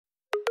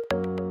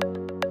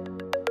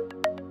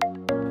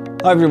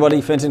Hi everybody,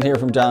 Fintan here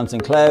from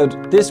Dancing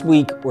Cloud. This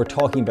week we're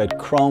talking about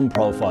Chrome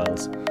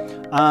profiles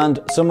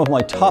and some of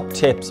my top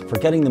tips for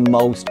getting the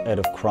most out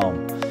of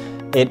Chrome.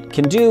 It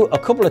can do a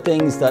couple of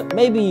things that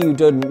maybe you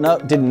didn't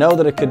know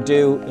that it could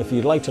do. If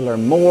you'd like to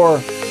learn more,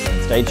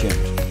 stay tuned.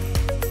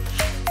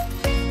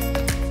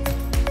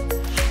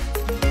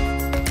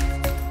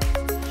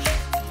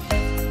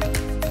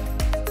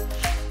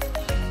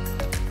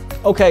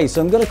 Okay, so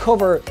I'm going to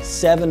cover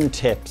 7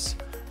 tips.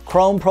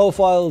 Chrome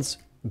profiles,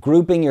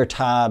 grouping your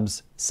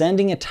tabs,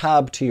 sending a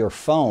tab to your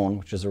phone,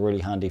 which is a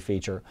really handy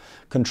feature,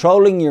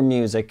 controlling your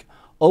music,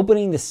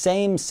 opening the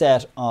same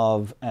set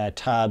of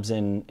tabs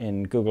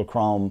in Google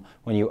Chrome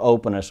when you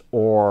open it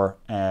or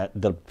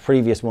the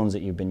previous ones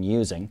that you've been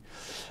using,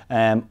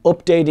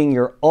 updating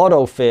your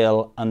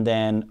autofill, and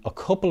then a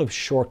couple of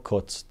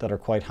shortcuts that are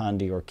quite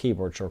handy, or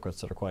keyboard shortcuts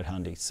that are quite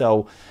handy.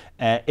 So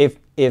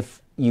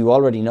if you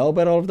already know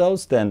about all of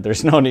those, then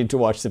there's no need to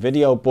watch the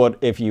video, but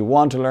if you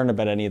want to learn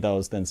about any of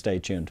those, then stay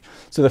tuned.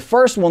 So the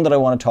first one that I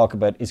want to talk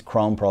about is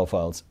Chrome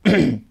profiles.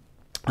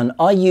 And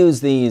I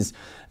use these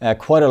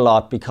quite a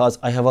lot because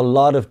I have a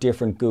lot of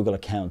different Google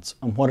accounts.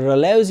 And what it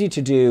allows you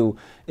to do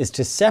is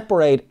to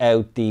separate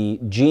out the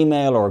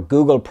Gmail or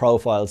Google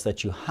profiles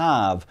that you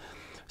have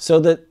so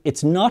that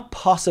it's not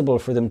possible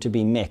for them to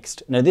be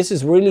mixed. Now, this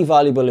is really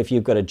valuable if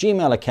you've got a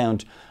Gmail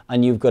account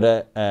and you've got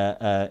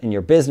in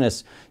your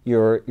business,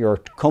 your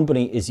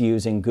company is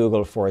using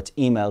Google for its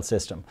email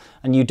system.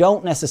 And you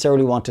don't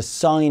necessarily want to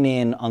sign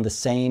in on the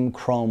same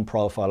Chrome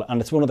profile. And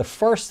it's one of the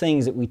first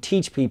things that we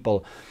teach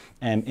people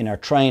in our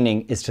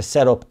training is to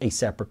set up a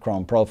separate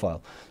Chrome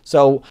profile.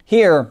 So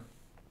here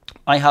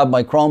I have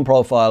my Chrome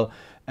profile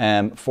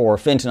for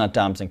Fintan at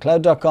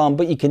damsandcloud.com,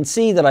 but you can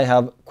see that I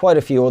have quite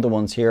a few other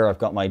ones here. I've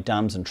got my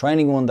Dams and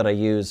Training one that I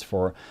use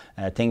for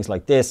things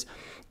like this.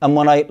 And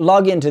when I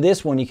log into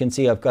this one, you can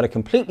see I've got a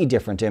completely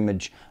different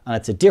image and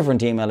it's a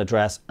different email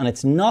address, and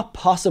it's not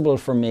possible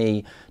for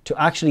me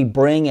to actually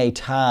bring a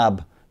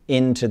tab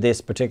into this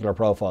particular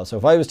profile. So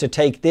if I was to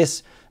take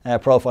this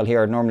profile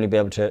here, I'd normally be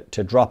able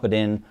to drop it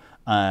in,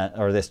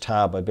 or this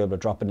tab, I'd be able to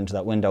drop it into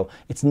that window.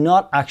 It's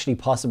not actually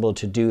possible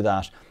to do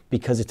that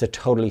because it's a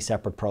totally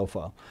separate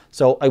profile.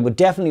 So I would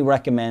definitely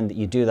recommend that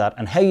you do that.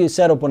 And how you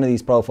set up one of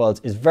these profiles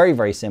is very,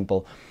 very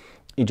simple.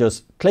 You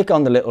just click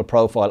on the little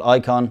profile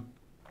icon,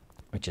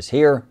 which is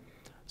here,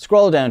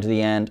 scroll down to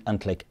the end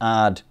and click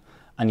add,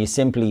 and you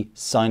simply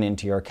sign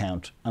into your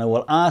account. And it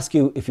will ask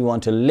you if you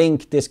want to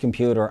link this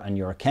computer and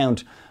your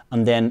account,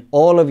 and then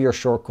all of your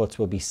shortcuts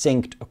will be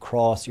synced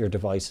across your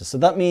devices. So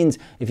that means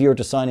if you were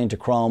to sign into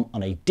Chrome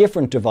on a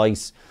different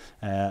device,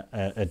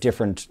 a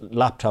different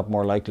laptop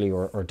more likely,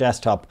 or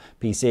desktop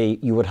PC,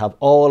 you would have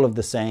all of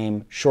the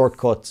same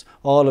shortcuts,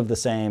 all of the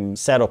same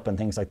setup and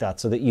things like that,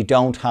 so that you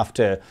don't have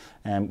to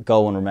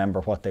go and remember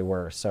what they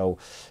were. So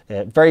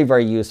very,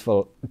 very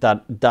useful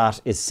that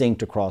that is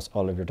synced across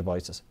all of your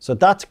devices. So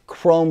that's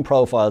Chrome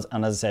profiles,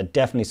 and as I said,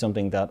 definitely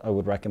something that I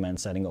would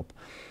recommend setting up.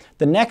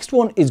 The next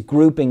one is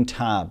grouping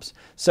tabs.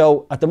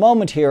 So at the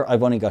moment here,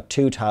 I've only got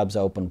 2 tabs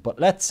open, but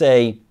let's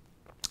say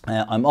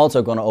I'm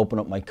also going to open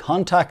up my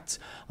contacts,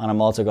 and I'm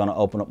also going to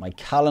open up my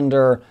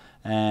calendar,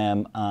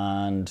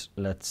 and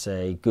let's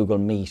say Google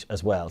Meet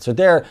as well. So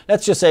there,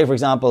 let's just say, for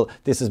example,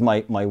 this is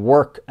my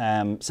work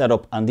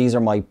setup, and these are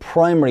my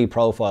primary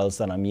profiles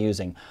that I'm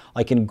using.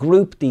 I can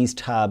group these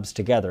tabs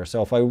together.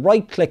 So if I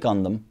right click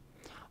on them,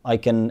 I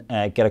can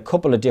get a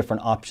couple of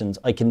different options.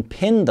 I can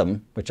pin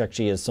them, which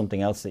actually is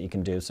something else that you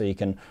can do. So you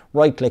can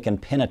right click and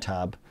pin a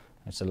tab.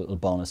 It's a little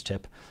bonus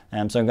tip.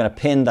 So I'm going to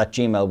pin that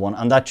Gmail one,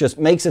 and that just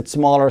makes it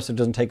smaller so it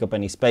doesn't take up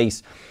any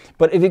space.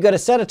 But if you've got a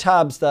set of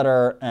tabs that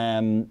are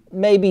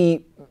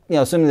maybe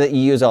something that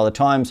you use all the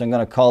time, so I'm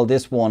going to call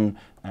this one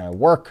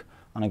work,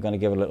 and I'm going to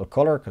give it a little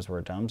color because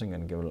we're Dams. I'm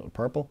going to give it a little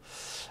purple.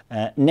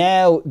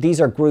 Now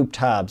these are group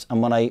tabs,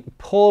 and when I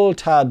pull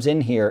tabs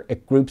in here,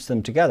 it groups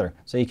them together.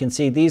 So you can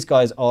see these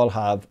guys all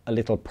have a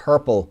little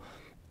purple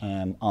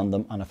on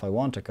them, and if I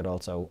want, I could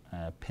also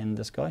pin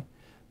this guy.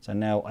 So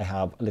now I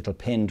have a little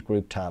pinned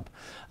group tab.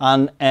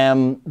 And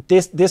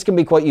this can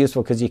be quite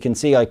useful because you can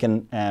see I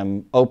can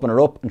open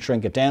it up and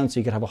shrink it down. So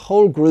you could have a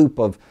whole group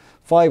of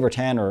 5 or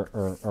 10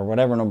 or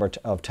whatever number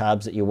of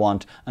tabs that you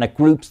want, and it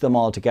groups them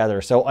all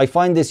together. So I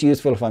find this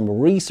useful if I'm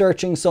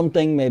researching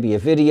something, maybe a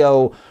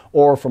video,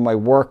 or for my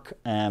work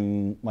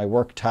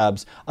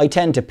tabs. I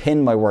tend to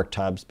pin my work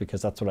tabs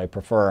because that's what I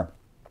prefer.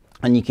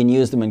 And you can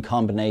use them in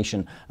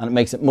combination, and it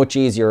makes it much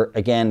easier,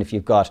 again, if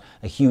you've got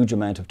a huge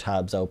amount of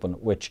tabs open,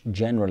 which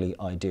generally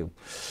I do.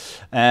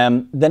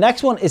 The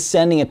next one is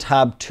sending a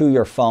tab to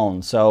your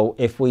phone. So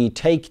if we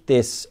take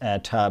this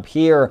tab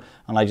here,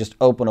 and I just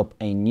open up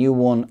a new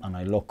one, and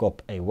I look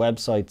up a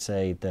website,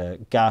 say the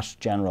GAT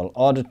General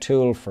Audit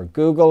Tool for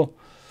Google.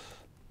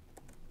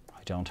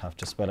 I don't have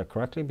to spell it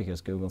correctly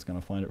because Google's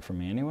going to find it for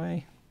me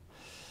anyway.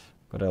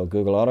 Good old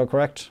Google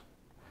autocorrect.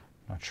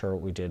 Not sure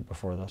what we did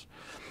before that.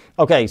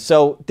 Okay,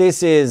 so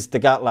this is the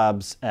GAT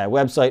Labs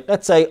website.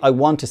 Let's say I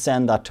want to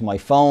send that to my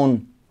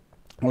phone.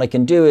 What I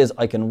can do is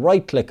I can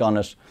right click on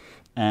it,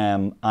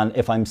 and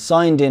if I'm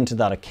signed into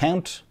that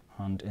account,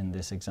 And in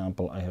this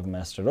example, I have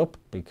messed it up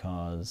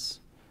because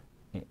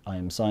I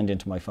am signed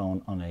into my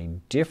phone on a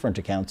different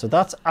account. So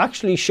that's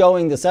actually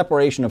showing the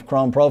separation of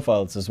Chrome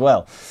profiles as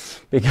well,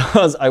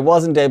 because I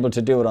wasn't able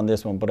to do it on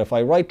this one. But if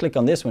I right click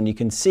on this one, you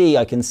can see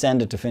I can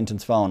send it to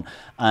Fintan's phone,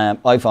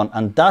 iPhone.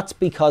 And that's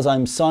because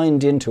I'm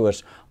signed into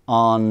it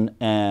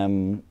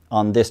on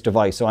this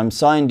device. So I'm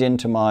signed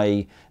into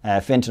my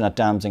Fintan at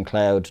Damson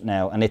Cloud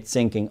now, and it's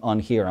syncing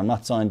on here. I'm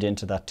not signed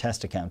into that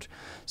test account.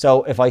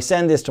 So if I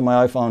send this to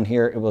my iPhone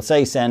here, it will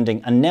say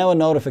sending, and now a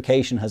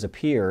notification has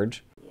appeared.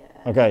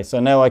 Okay, so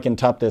now I can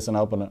tap this and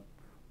open it.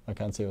 I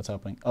can't see what's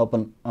happening.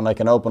 Open, and I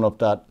can open up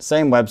that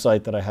same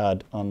website that I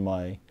had on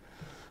my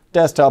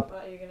desktop.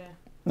 Well, you're gonna...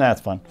 Nah,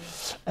 it's fine.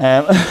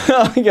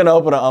 I can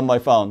open it on my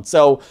phone.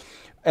 So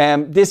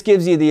this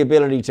gives you the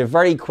ability to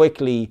very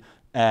quickly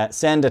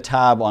send a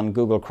tab on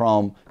Google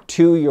Chrome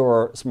to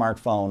your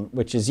smartphone,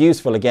 which is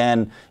useful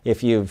again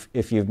if you've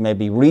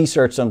maybe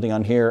researched something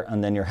on here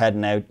and then you're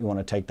heading out, you want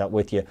to take that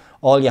with you.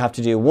 All you have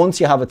to do once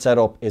you have it set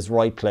up is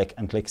right click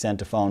and click send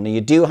to phone. Now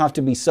you do have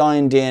to be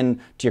signed in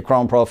to your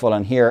Chrome profile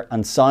on here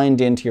and signed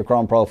into your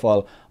Chrome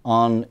profile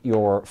on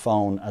your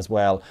phone as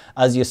well.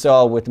 As you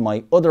saw with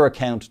my other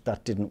account,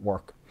 that didn't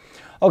work.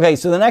 Okay,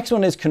 so the next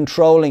one is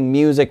controlling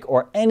music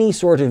or any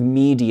sort of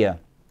media.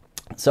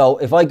 So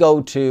if I go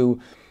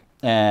to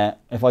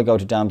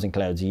Damson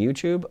Cloud's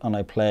YouTube and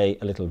I play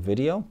a little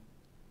video,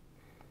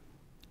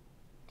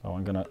 so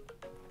I'm gonna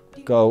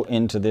go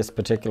into this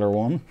particular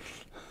one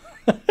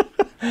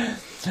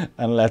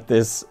and let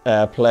this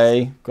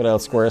play. Good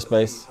old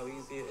Squarespace.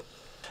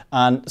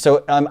 And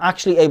so I'm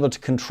actually able to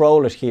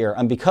control it here,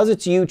 and because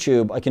it's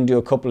YouTube, I can do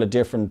a couple of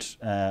different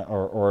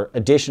or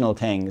additional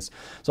things.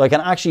 So I can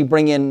actually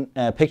bring in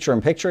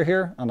picture-in-picture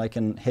here, and I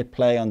can hit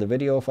play on the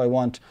video if I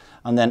want,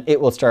 and then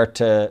it will start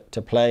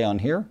to play on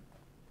here.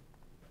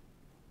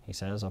 He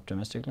says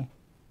optimistically.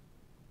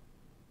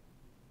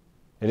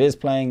 It is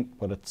playing,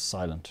 but it's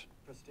silent.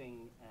 Interesting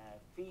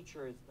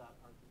features that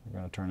are... I'm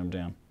going to turn him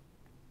down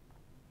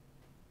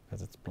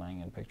because it's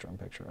playing in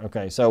picture-in-picture.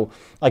 Okay, so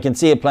I can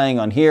see it playing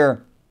on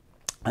here.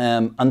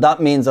 And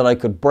that means that I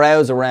could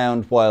browse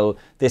around while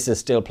this is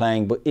still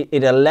playing, but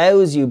it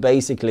allows you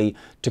basically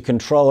to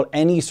control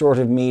any sort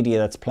of media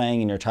that's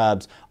playing in your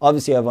tabs.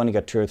 Obviously, I've only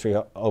got 2 or 3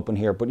 open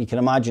here, but you can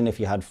imagine if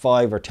you had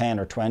 5 or 10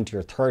 or 20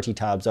 or 30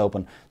 tabs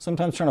open,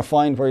 sometimes trying to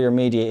find where your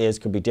media is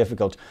could be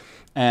difficult.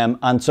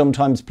 And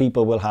sometimes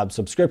people will have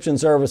subscription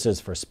services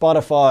for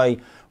Spotify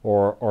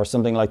or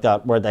something like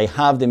that, where they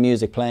have the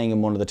music playing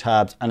in one of the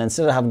tabs, and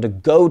instead of having to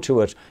go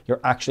to it, you're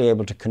actually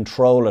able to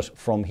control it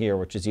from here,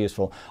 which is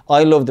useful.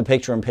 I love the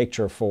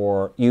picture-in-picture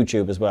for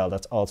YouTube as well.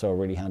 That's also a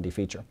really handy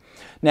feature.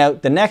 Now,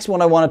 the next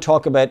one I want to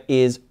talk about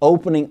is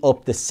opening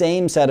up the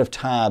same set of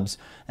tabs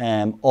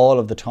all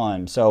of the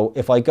time. So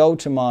if I go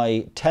to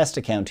my test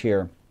account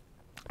here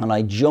and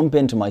I jump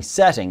into my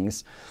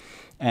settings,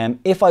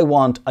 if I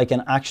want, I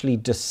can actually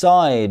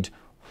decide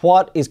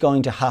what is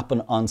going to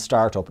happen on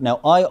startup. Now,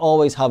 I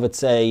always have it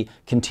say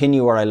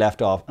continue where I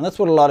left off, and that's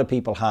what a lot of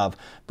people have,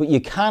 but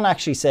you can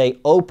actually say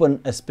open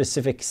a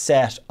specific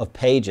set of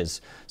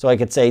pages. So I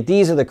could say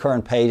these are the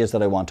current pages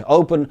that I want to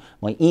open: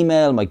 my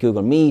email, my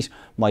Google Meet,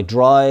 my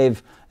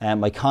Drive,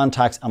 my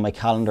contacts, and my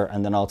calendar,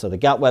 and then also the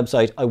Gap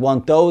website. I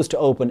want those to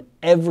open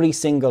every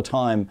single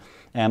time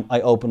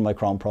I open my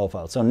Chrome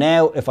profile. So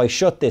now if I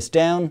shut this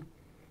down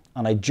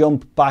and I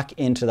jump back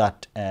into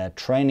that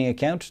training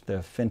account,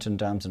 the Fintan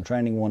Damson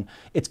training one,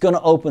 it's going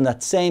to open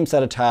that same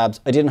set of tabs.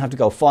 I didn't have to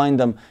go find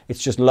them.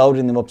 It's just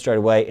loading them up straight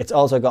away. It's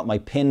also got my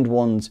pinned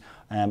ones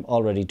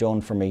already done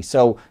for me.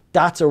 So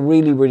that's a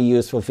really, really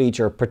useful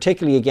feature,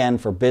 particularly again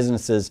for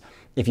businesses.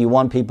 If you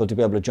want people to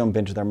be able to jump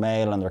into their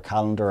mail and their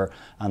calendar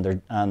and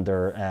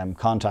their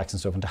contacts and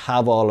stuff, and to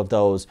have all of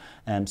those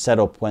set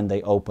up when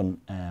they open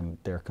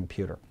their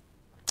computer.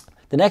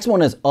 The next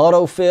one is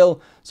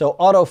autofill. So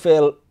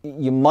autofill,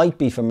 you might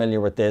be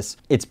familiar with this.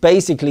 It's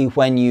basically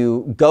when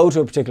you go to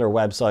a particular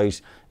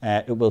website,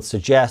 it will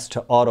suggest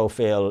to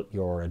autofill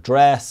your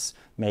address,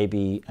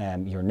 maybe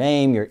your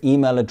name, your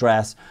email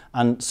address,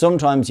 and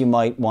sometimes you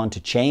might want to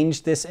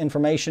change this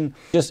information.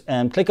 Just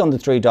click on the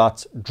 3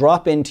 dots,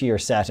 drop into your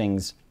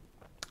settings,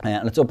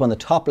 and it's up on the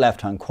top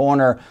left-hand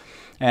corner.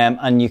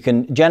 And you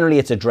can, generally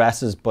it's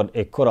addresses, but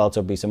it could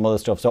also be some other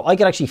stuff. So I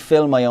could actually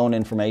fill my own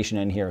information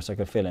in here. So I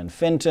could fill in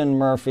Fintan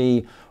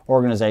Murphy,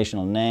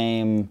 organizational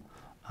name,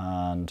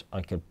 and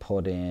I could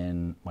put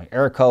in my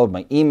error code,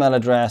 my email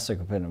address. I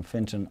could put in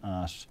Fintan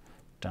at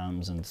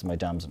Damson, this is my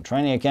Damson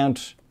training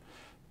account,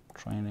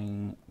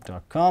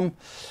 training.com.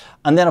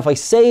 And then if I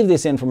save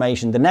this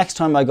information, the next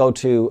time I go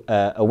to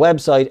a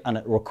website and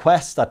it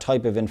requests that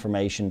type of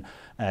information,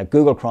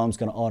 Google Chrome's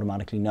going to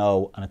automatically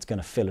know, and it's going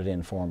to fill it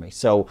in for me.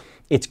 So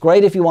it's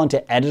great if you want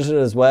to edit it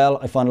as well.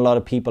 I find a lot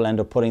of people end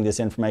up putting this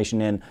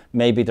information in.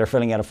 Maybe they're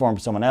filling out a form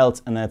for someone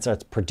else and then it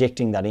starts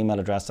predicting that email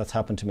address. That's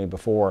happened to me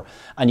before,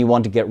 and you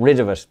want to get rid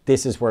of it.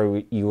 This is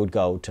where you would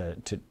go to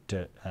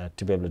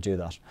be able to do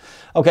that.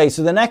 Okay,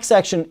 so the next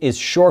section is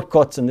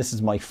shortcuts, and this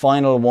is my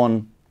final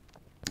one.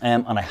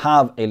 And I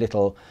have a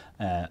little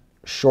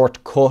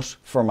shortcut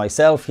for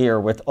myself here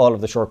with all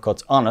of the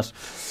shortcuts on it.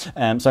 So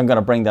I'm going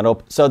to bring that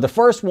up. So the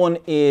first one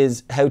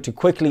is how to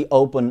quickly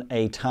open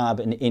a tab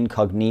in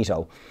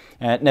incognito.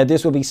 Now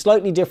this will be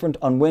slightly different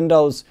on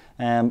Windows,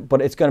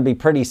 but it's going to be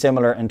pretty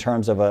similar in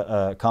terms of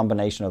a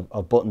combination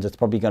of buttons. It's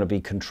probably going to be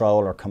Control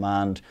or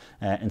Command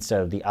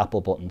instead of the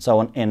Apple button. So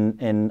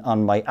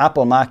on my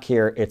Apple Mac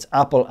here, it's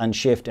Apple and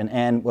Shift and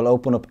N will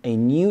open up a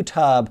new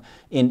tab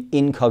in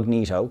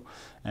incognito.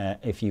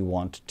 If you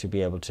want to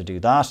be able to do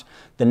that.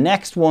 The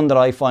next one that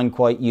I find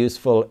quite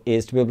useful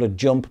is to be able to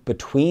jump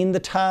between the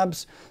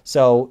tabs.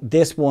 So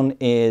this one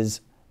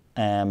is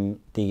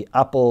the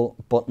Apple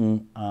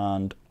button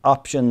and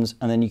options,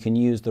 and then you can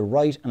use the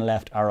right and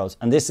left arrows.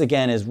 And this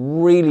again is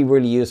really,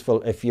 really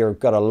useful if you've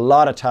got a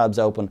lot of tabs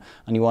open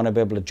and you want to be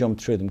able to jump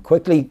through them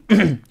quickly.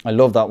 I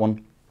love that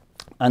one.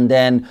 And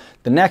then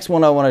the next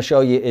one I want to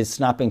show you is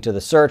snapping to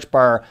the search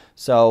bar.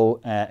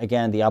 So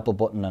again, the Apple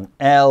button and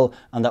L,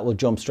 and that will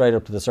jump straight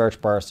up to the search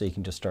bar so you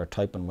can just start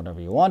typing whatever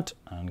you want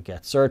and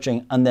get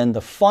searching. And then the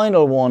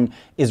final one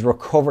is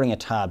recovering a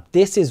tab.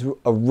 This is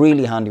a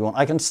really handy one.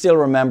 I can still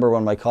remember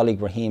when my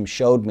colleague Raheem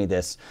showed me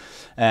this,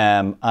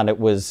 and it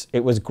was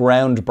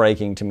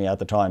groundbreaking to me at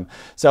the time.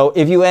 So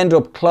if you end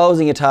up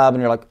closing a tab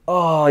and you're like,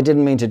 oh, I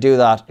didn't mean to do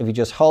that, if you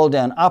just hold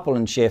down Apple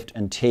and Shift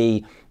and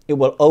T, it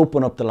will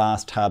open up the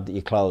last tab that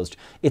you closed.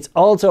 It's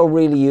also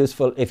really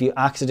useful if you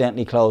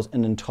accidentally close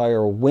an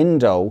entire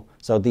window.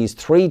 So these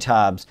 3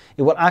 tabs,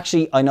 it will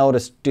actually, I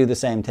noticed, do the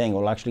same thing. It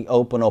will actually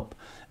open up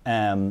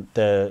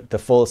the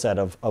full set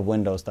of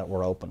windows that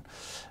were open.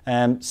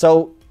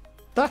 So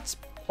that's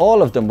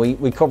all of them.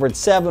 We covered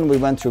 7. We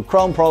went through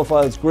Chrome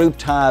profiles, group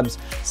tabs,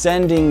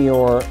 sending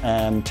your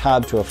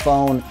tab to a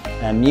phone,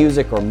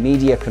 music or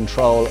media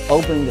control,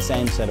 opening the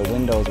same set of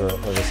windows or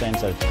the same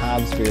set of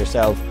tabs for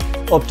yourself,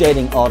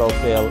 updating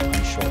autofill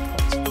and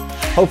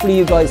shortcuts. Hopefully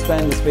you guys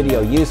found this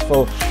video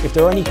useful. If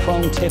there are any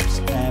Chrome tips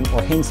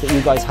or hints that you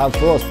guys have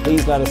for us,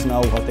 please let us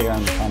know what they are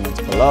in the comments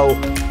below.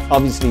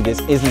 Obviously this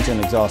isn't an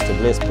exhaustive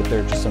list, but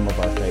they're just some of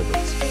our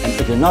favorites. And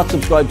if you're not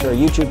subscribed to our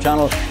YouTube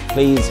channel,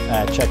 please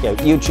check out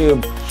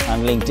YouTube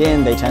and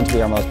LinkedIn. They tend to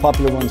be our most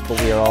popular ones, but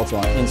we are also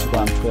on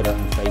Instagram, Twitter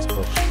and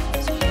Facebook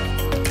as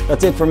well.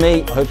 That's it for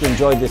me. I hope you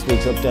enjoyed this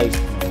week's update,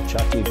 and I'll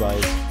chat to you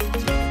guys